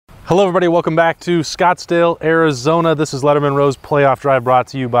Hello everybody, welcome back to Scottsdale, Arizona. This is Letterman Row's Playoff Drive brought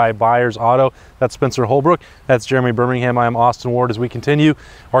to you by Byers Auto. That's Spencer Holbrook. That's Jeremy Birmingham. I am Austin Ward as we continue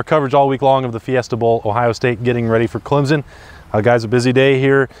our coverage all week long of the Fiesta Bowl, Ohio State getting ready for Clemson. Guys, a busy day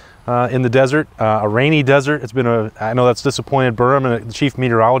here in the desert, a rainy desert. It's been I know that's disappointed Burham, and the chief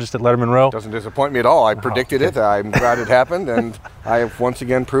meteorologist at Letterman Row. Doesn't disappoint me at all. I predicted it. I'm glad it happened, and I have once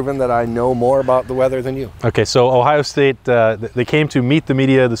again proven that I know more about the weather than you. Okay, so Ohio State, they came to meet the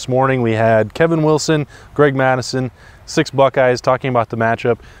media this morning. We had Kevin Wilson, Greg Madison, 6 Buckeyes talking about the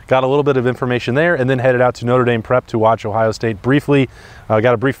matchup. Got a little bit of information there, and then headed out to Notre Dame Prep to watch Ohio State briefly.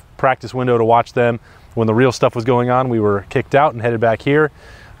 Got a brief practice window to watch them. When the real stuff was going on, we were kicked out and headed back here.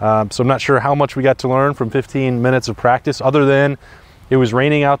 So I'm not sure how much we got to learn from 15 minutes of practice, other than it was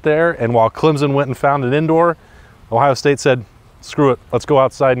raining out there, and while Clemson went and found an indoor, Ohio State said, screw it, let's go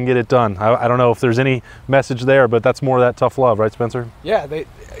outside and get it done. I don't know if there's any message there, but that's more of that tough love, right, Spencer? Yeah,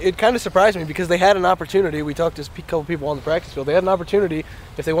 it kind of surprised me because they had an opportunity. We talked to a couple people on the practice field. They had an opportunity.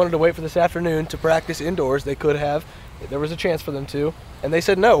 If they wanted to wait for this afternoon to practice indoors, they could have. There was a chance for them to. And they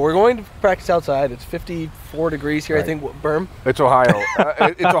said, no, we're going to practice outside. It's 54 degrees here, right. I think, Berm. It's Ohio.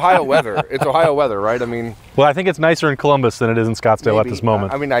 It's Ohio weather. It's Ohio weather, right? I mean, well, I think it's nicer in Columbus than it is in Scottsdale at this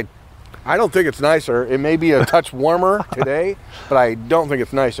moment. I mean, I don't think it's nicer. It may be a touch warmer today, but I don't think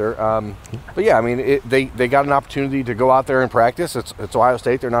it's nicer. But yeah, I mean, they got an opportunity to go out there and practice. It's Ohio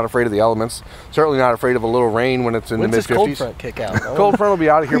State. They're not afraid of the elements. Certainly not afraid of a little rain when it's in the mid-50s. When's this cold front kick out? Cold front will be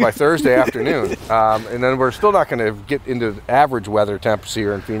out of here by Thursday afternoon. And then we're still not going to get into average weather temps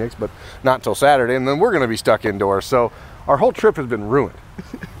here in Phoenix, but not until Saturday. And then we're going to be stuck indoors. So our whole trip has been ruined.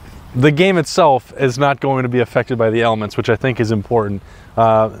 The game itself is not going to be affected by the elements, which I think is important.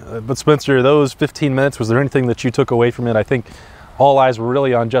 But Spencer, those 15 minutes, was there anything that you took away from it? I think all eyes were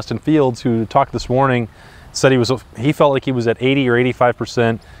really on Justin Fields, who talked this morning, said he felt like he was at 80 or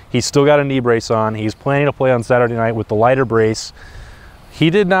 85%. He's still got a knee brace on. He's planning to play on Saturday night with the lighter brace. He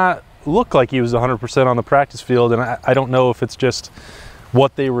did not look like he was 100% on the practice field, and I don't know if it's just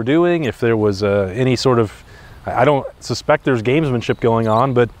what they were doing, if there was any sort of, I don't suspect there's gamesmanship going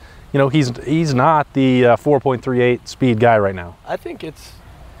on, but you know, he's not the 4.38 speed guy right now. I think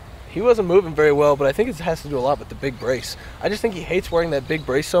he wasn't moving very well, but I think it has to do a lot with the big brace. I just think he hates wearing that big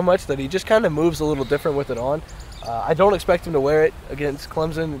brace so much that he just kind of moves a little different with it on. I don't expect him to wear it against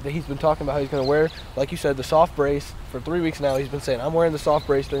Clemson. He's been talking about how he's going to wear, like you said, the soft brace. For 3 weeks now, he's been saying, I'm wearing the soft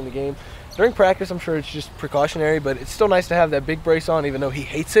brace during the game. During practice, I'm sure it's just precautionary, but it's still nice to have that big brace on, even though he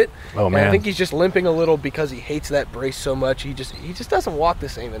hates it. Oh, man. And I think he's just limping a little because he hates that brace so much. He just doesn't walk the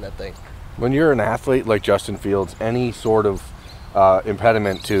same in that thing. When you're an athlete like Justin Fields, any sort of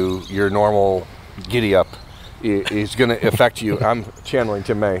impediment to your normal giddy-up is going to affect you. I'm channeling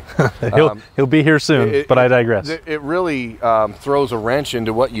Tim May. He'll be here soon, but I digress. It really throws a wrench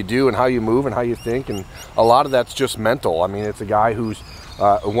into what you do and how you move and how you think, and a lot of that's just mental. I mean, it's a guy who's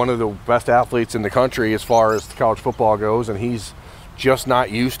one of the best athletes in the country as far as college football goes, and he's just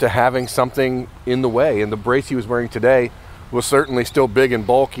not used to having something in the way. And the brace he was wearing today was certainly still big and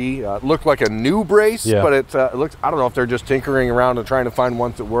bulky. Looked like a new brace, yeah. But it looks, I don't know if they're just tinkering around and trying to find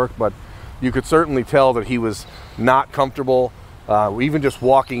ones that work, but you could certainly tell that he was not comfortable. Even just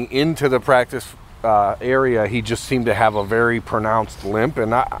walking into the practice area, he just seemed to have a very pronounced limp,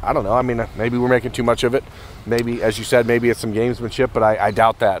 and I don't know. I mean, maybe we're making too much of it. Maybe, as you said, maybe it's some gamesmanship, but I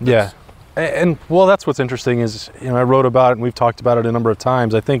doubt that. Yeah, and well, that's what's interesting is, you know, I wrote about it and we've talked about it a number of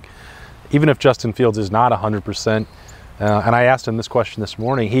times. I think even if Justin Fields is not 100%, and I asked him this question this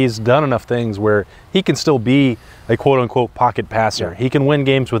morning, he's done enough things where he can still be a quote-unquote pocket passer. Yeah. He can win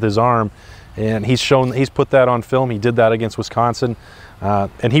games with his arm, and he's put that on film. He did that against Wisconsin,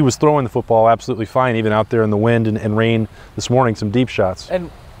 and he was throwing the football absolutely fine, even out there in the wind and rain this morning, some deep shots.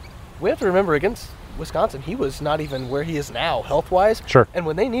 And we have to remember, against Wisconsin, he was not even where he is now health-wise. Sure. And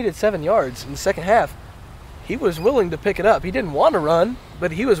when they needed 7 yards in the second half, he was willing to pick it up. He didn't want to run,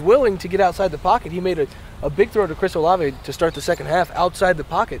 but he was willing to get outside the pocket. He made a big throw to Chris Olave to start the second half outside the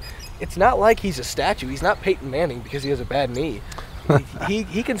pocket. It's not like he's a statue. He's not Peyton Manning because he has a bad knee.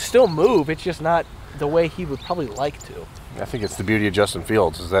 he can still move. It's just not the way he would probably like to. I think it's the beauty of Justin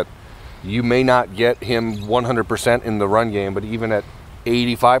Fields is that you may not get him 100% in the run game, but even at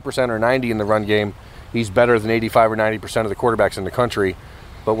 85% or 90% in the run game, he's better than 85 or 90% of the quarterbacks in the country.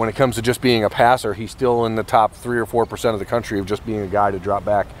 But when it comes to just being a passer, he's still in the top 3 or 4% of the country of just being a guy to drop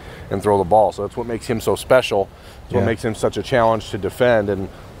back and throw the ball. So that's what makes him so special. It's what makes him such a challenge to defend. And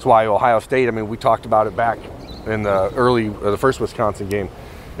that's why Ohio State, I mean, we talked about it back in the first Wisconsin game.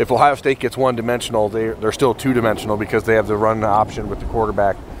 If Ohio State gets one-dimensional, they're still two-dimensional because they have the run option with the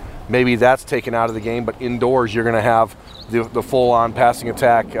quarterback. Maybe that's taken out of the game, but indoors you're going to have the full-on passing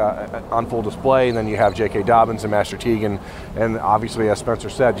attack on full display, and then you have J.K. Dobbins and Master Teague, and obviously, as Spencer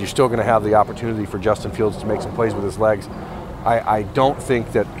said, you're still going to have the opportunity for Justin Fields to make some plays with his legs. I don't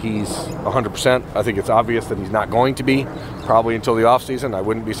think that he's 100%. I think it's obvious that he's not going to be, probably until the offseason. I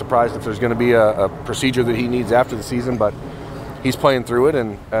wouldn't be surprised if there's going to be a procedure that he needs after the season, but he's playing through it,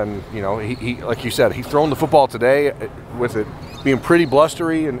 and you know, he like you said, he's thrown the football today with it being pretty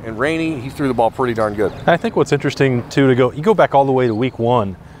blustery and rainy. He threw the ball pretty darn good. I think what's interesting, too, you go back all the way to week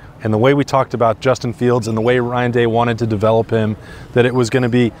 1, and the way we talked about Justin Fields and the way Ryan Day wanted to develop him, that it was going to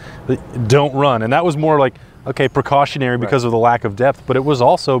be, don't run. And that was more like, okay, precautionary because of the lack of depth, but it was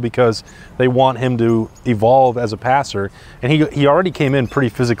also because they want him to evolve as a passer. And he already came in pretty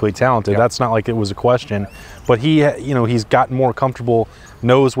physically talented. That's not like it was a question. But he's gotten more comfortable,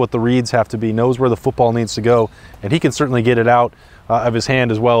 knows what the reads have to be, knows where the football needs to go, and he can certainly get it out of his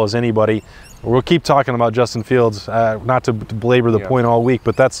hand as well as anybody. We'll keep talking about Justin Fields, not to belabor the point all week,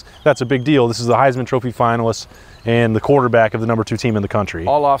 but that's a big deal. This is the Heisman Trophy finalist and the quarterback of the number 2 team in the country.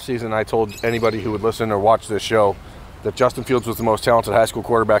 All offseason, I told anybody who would listen or watch this show that Justin Fields was the most talented high school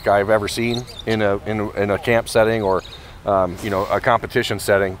quarterback I've ever seen in a camp setting or a competition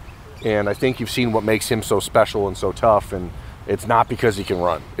setting. And I think you've seen what makes him so special and so tough. And it's not because he can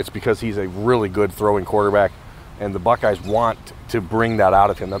run. It's because he's a really good throwing quarterback. And the Buckeyes want to bring that out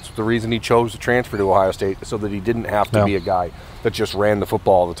of him. That's the reason he chose to transfer to Ohio State, so that he didn't have to be a guy that just ran the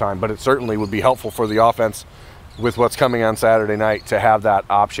football all the time. But it certainly would be helpful for the offense with what's coming on Saturday night to have that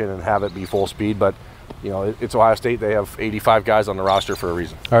option and have it be full speed. But, it's Ohio State. They have 85 guys on the roster for a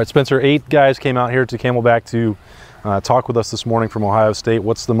reason. All right, Spencer, 8 guys came out here to Camelback to talk with us this morning from Ohio State.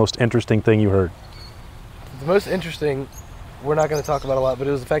 What's the most interesting thing you heard? The most interesting, we're not going to talk about a lot, but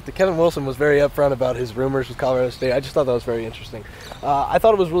it was the fact that Kevin Wilson was very upfront about his rumors with Colorado State. I just thought that was very interesting. I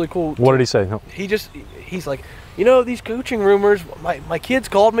thought it was really cool. What did he say? No. He's like, these coaching rumors, my kids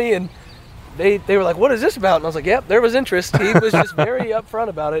called me and they were like, what is this about? And I was like, yep, there was interest. He was just very upfront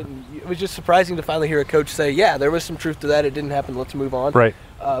about it. And it was just surprising to finally hear a coach say, yeah, there was some truth to that. It didn't happen. Let's move on. Right.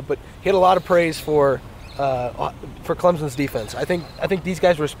 But he had a lot of praise for Clemson's defense. I think these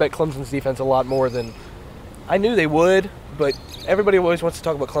guys respect Clemson's defense a lot more than I knew they would, but everybody always wants to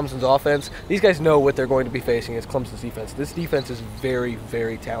talk about Clemson's offense. These guys know what they're going to be facing as Clemson's defense. This defense is very,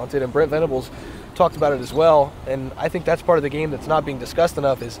 very talented, and Brent Venables talked about it as well, and I think that's part of the game that's not being discussed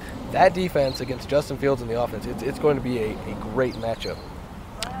enough is that defense against Justin Fields and the offense. It's going to be a great matchup.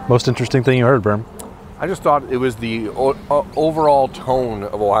 Most interesting thing you heard, Berm? I just thought it was the overall tone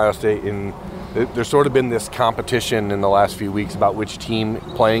of Ohio State. There's sort of been this competition in the last few weeks about which team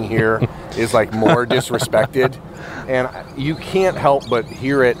playing here is like more disrespected. And you can't help but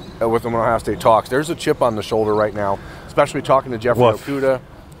hear it with when Ohio State talks. There's a chip on the shoulder right now, especially talking to Jeffrey Okudah.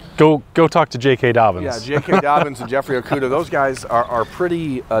 Go talk to J.K. Dobbins. Yeah, J.K. Dobbins and Jeffrey Okudah. Those guys are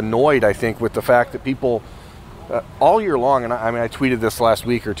pretty annoyed, I think, with the fact that people all year long, and I tweeted this last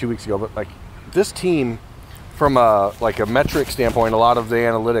week or 2 weeks ago, but like this team, from a metric standpoint, a lot of the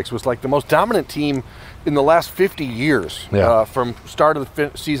analytics was like the most dominant team in the last 50 years, from start of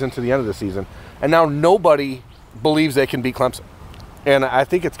the season to the end of the season. And now nobody believes they can beat Clemson. And I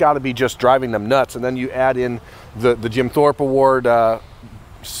think it's got to be just driving them nuts. And then you add in the Jim Thorpe Award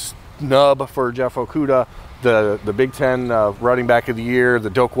snub for Jeff Okudah, the Big Ten running back of the year, the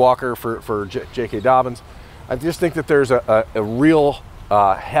Doak Walker for J.K. Dobbins. I just think that there's a real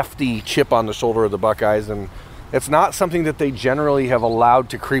hefty chip on the shoulder of the Buckeyes, and it's not something that they generally have allowed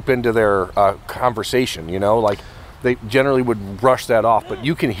to creep into their conversation, like they generally would brush that off, but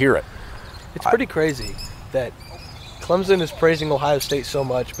you can hear it. It's pretty crazy that Clemson is praising Ohio State so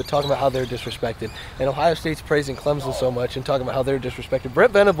much, but talking about how they're disrespected, and Ohio State's praising Clemson so much and talking about how they're disrespected.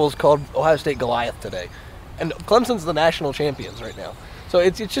 Brent Venables called Ohio State Goliath today, and Clemson's the national champions right now. So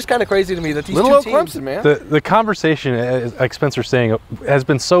it's just kind of crazy to me that these two teams, Clemson, man. The conversation, like Spencer's saying, has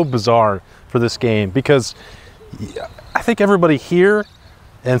been so bizarre for this game because I think everybody here,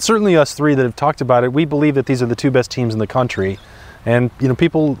 and certainly us three that have talked about it, we believe that these are the 2 best teams in the country. And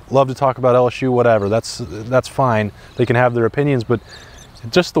people love to talk about LSU, whatever. That's fine. They can have their opinions, but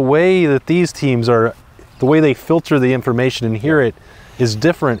just the way that these teams are, the way they filter the information and hear it is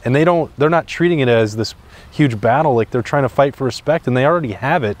different. And they're not treating it as this huge battle. Like they're trying to fight for respect, and they already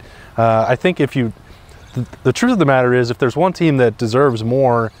have it. I think the truth of the matter is, if there's one team that deserves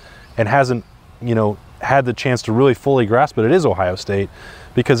more and hasn't, had the chance to really fully grasp it, it is Ohio State,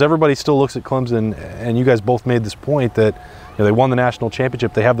 because everybody still looks at Clemson, and you guys both made this point that they won the national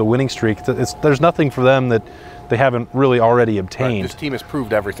championship, they have the winning streak. There's nothing for them that they haven't really already obtained. Right, this team has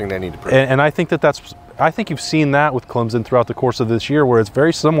proved everything they need to prove. And I think I think you've seen that with Clemson throughout the course of this year, where it's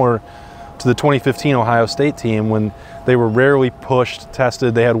very similar to the 2015 Ohio State team when they were rarely pushed,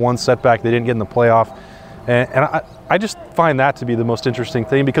 tested. They had one setback. They didn't get in the playoff. And I just find that to be the most interesting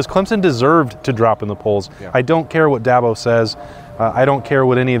thing because Clemson deserved to drop in the polls. Yeah. I don't care what Dabo says. I don't care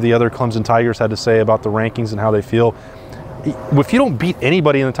what any of the other Clemson Tigers had to say about the rankings and how they feel. If you don't beat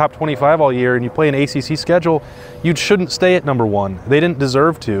anybody in the top 25 all year and you play an ACC schedule, you shouldn't stay at number one. They didn't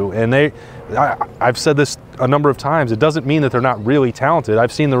deserve to. And I've said this a number of times. It doesn't mean that they're not really talented.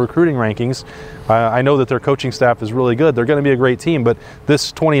 I've seen the recruiting rankings. I know that their coaching staff is really good. They're going to be a great team. But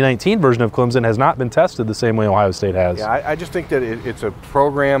this 2019 version of Clemson has not been tested the same way Ohio State has. Yeah, I just think that it's a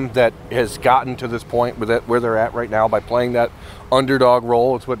program that has gotten to this point where they're at right now by playing that underdog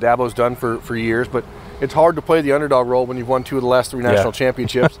role. It's what Dabo's done for years. But it's hard to play the underdog role when you've won 2 of the last 3 national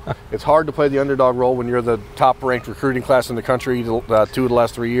championships. It's hard to play the underdog role when you're the top-ranked recruiting class in the country 2 of the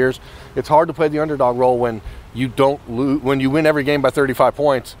last 3 years. It's hard to play the underdog role when you don't lose, when you win every game by 35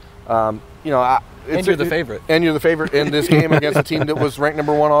 points. And you're the favorite. And you're the favorite in this game against a team that was ranked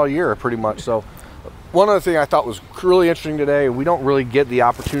number 1 all year, pretty much. So, one other thing I thought was really interesting today, and we don't really get the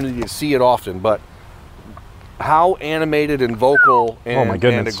opportunity to see it often, but how animated and vocal and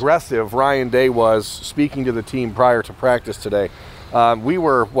aggressive Ryan Day was speaking to the team prior to practice today. We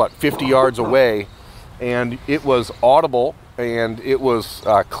were, 50 yards away, and it was audible, and it was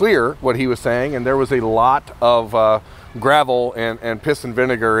clear what he was saying, and there was a lot of gravel and piss and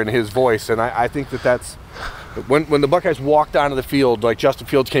vinegar in his voice, and I think that's when the Buckeyes walked onto the field, like Justin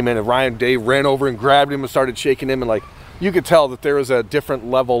Fields came in and Ryan Day ran over and grabbed him and started shaking him, and like you could tell that there was a different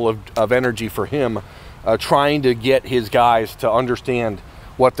level of energy for him trying to get his guys to understand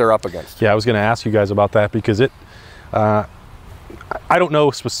what they're up against. Yeah, I was going to ask you guys about that because I don't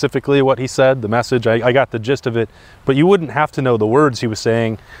know specifically what he said, the message. I got the gist of it, but you wouldn't have to know the words he was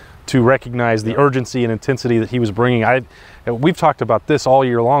saying to recognize the urgency and intensity that he was bringing. We've talked about this all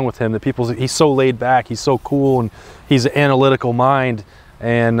year long with him, that he's so laid back, he's so cool, and he's an analytical mind.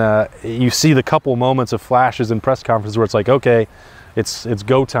 And you see the couple moments of flashes in press conferences where it's like, okay, it's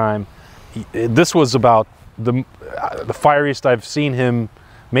go time. This was about the fieriest I've seen him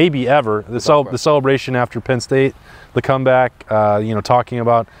maybe ever. The celebration after Penn State, the comeback, talking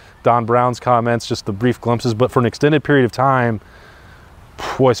about Don Brown's comments, just the brief glimpses, but for an extended period of time,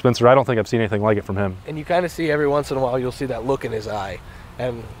 boy, Spencer, I don't think I've seen anything like it from him. And you kind of see every once in a while, you'll see that look in his eye.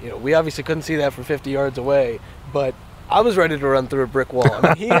 And, we obviously couldn't see that from 50 yards away, but I was ready to run through a brick wall. I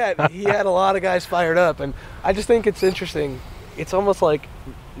mean, he had a lot of guys fired up, and I just think it's interesting. It's almost like,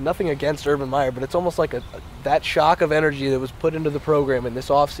 nothing against Urban Meyer, but it's almost like that shock of energy that was put into the program in this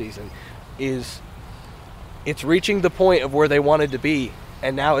offseason it's reaching the point of where they wanted to be,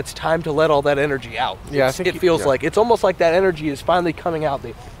 and now it's time to let all that energy out. Yeah, I think it feels like it's almost like that energy is finally coming out.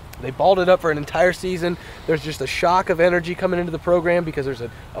 They balled it up for an entire season. There's just a shock of energy coming into the program because there's a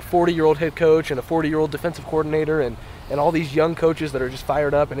 40-year-old head coach and a 40-year-old defensive coordinator and all these young coaches that are just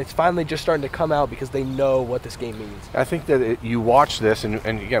fired up, and it's finally just starting to come out because they know what this game means. I think that you watch this, and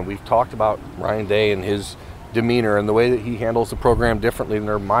again, we've talked about Ryan Day and his demeanor and the way that he handles the program differently than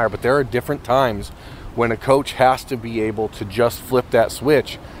Urban Meyer, but there are different times when a coach has to be able to just flip that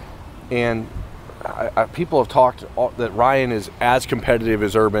switch. And people have talked that Ryan is as competitive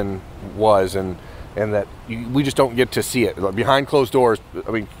as Urban was, and that we just don't get to see it. Behind closed doors,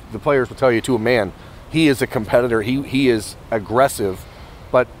 I mean, the players will tell you to a man, he is a competitor, he is aggressive,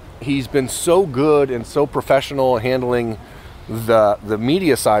 but he's been so good and so professional handling the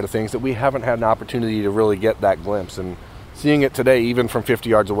media side of things that we haven't had an opportunity to really get that glimpse. And seeing it today, even from 50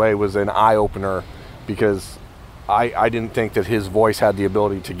 yards away, was an eye-opener because I didn't think that his voice had the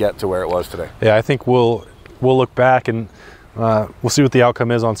ability to get to where it was today. Yeah, I think we'll look back and we'll see what the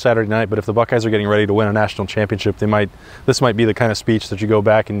outcome is on Saturday night. But if the Buckeyes are getting ready to win a national championship, this might be the kind of speech that you go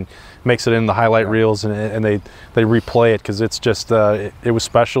back and makes it in the highlight reels and they replay it because it's just it was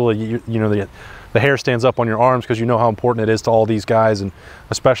special. The hair stands up on your arms because you know how important it is to all these guys, and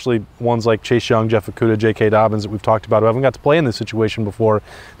especially ones like Chase Young, Jeff Okudah, J.K. Dobbins that we've talked about who haven't got to play in this situation before.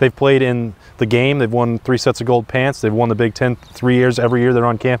 They've played in the game. They've won 3 sets of gold pants. They've won the Big Ten 3 years every year they're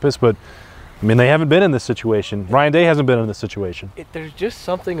on campus, but I mean, they haven't been in this situation. Ryan Day hasn't been in this situation. There's just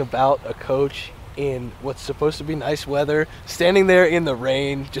something about a coach in what's supposed to be nice weather, standing there in the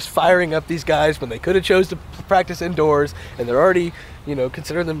rain, just firing up these guys when they could have chose to practice indoors, and they're already,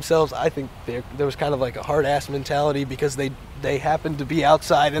 consider themselves, I think there was kind of like a hard-ass mentality because they happened to be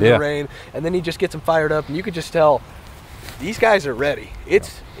outside in the rain, and then he just gets them fired up, and you could just tell these guys are ready.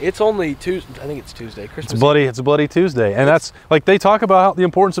 It's only Tuesday. I think it's Tuesday. Christmas. It's a bloody Tuesday, and that's like they talk about the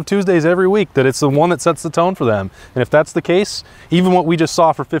importance of Tuesdays every week. That it's the one that sets the tone for them. And if that's the case, even what we just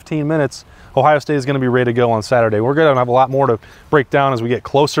saw for 15 minutes, Ohio State is going to be ready to go on Saturday. We're going to have a lot more to break down as we get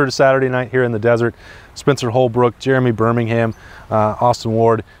closer to Saturday night here in the desert. Spencer Holbrook, Jeremy Birmingham, Austin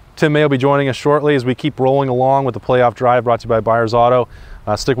Ward. Tim May will be joining us shortly as we keep rolling along with the playoff drive brought to you by Byers Auto.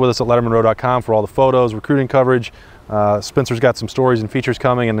 Stick with us at LettermanRow.com for all the photos, recruiting coverage. Spencer's got some stories and features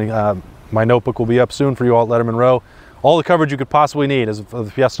coming, and my notebook will be up soon for you all at Letterman Row. All the coverage you could possibly need as of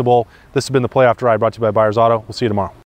the Fiesta Bowl. This has been the playoff drive brought to you by Byers Auto. We'll see you tomorrow.